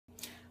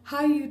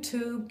Hi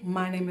YouTube,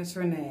 my name is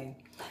Renee.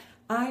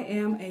 I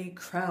am a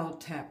crowd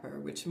tapper,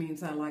 which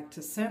means I like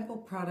to sample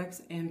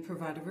products and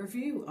provide a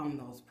review on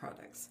those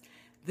products.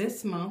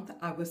 This month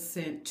I was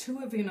sent 2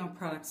 Aveeno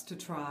products to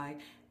try,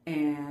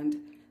 and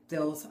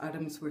those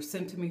items were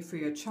sent to me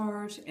free of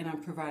charge, and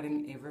I'm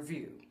providing a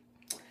review.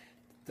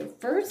 The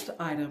first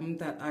item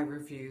that I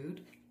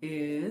reviewed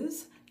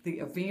is the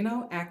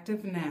Aveeno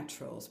Active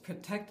Naturals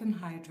Protect and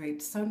Hydrate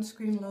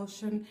Sunscreen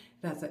Lotion.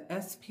 It has an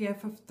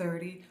SPF of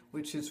 30,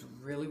 which is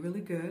really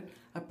good.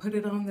 I put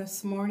it on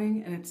this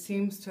morning and it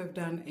seems to have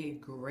done a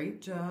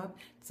great job.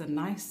 It's a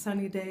nice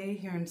sunny day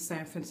here in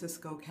San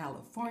Francisco,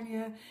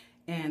 California,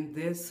 and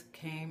this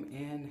came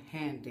in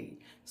handy.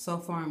 So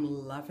far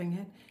I'm loving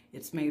it.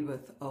 It's made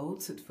with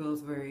oats. It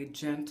feels very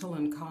gentle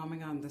and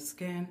calming on the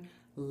skin.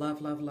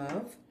 Love, love,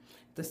 love.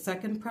 The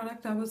second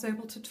product I was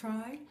able to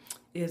try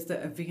is the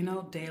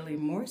Aveeno Daily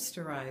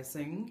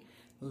Moisturizing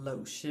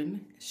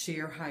Lotion,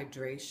 Sheer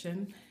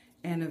Hydration.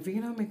 And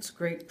Aveeno makes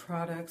great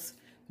products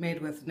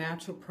made with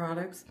natural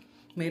products,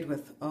 made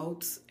with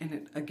oats. And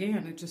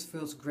it just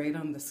feels great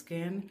on the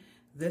skin.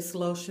 This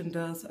lotion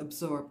does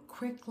absorb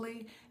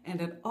quickly, and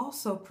it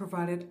also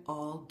provided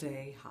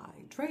all-day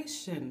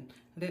hydration.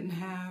 I didn't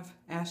have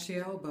ashy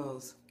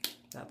elbows.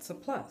 That's a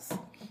plus.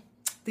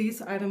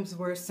 These items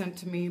were sent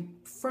to me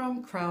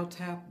from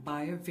Crowdtap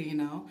by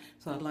Aveeno,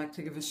 so I'd like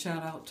to give a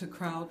shout out to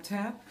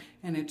Crowdtap,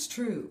 and it's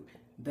true.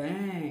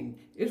 Dang,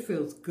 it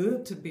feels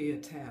good to be a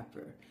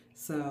tapper.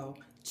 So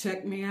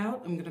check me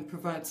out. I'm going to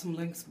provide some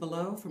links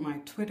below for my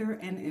Twitter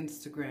and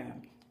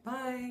Instagram.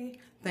 Bye.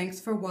 Thanks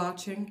for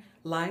watching.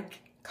 Like,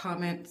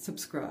 comment,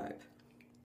 subscribe.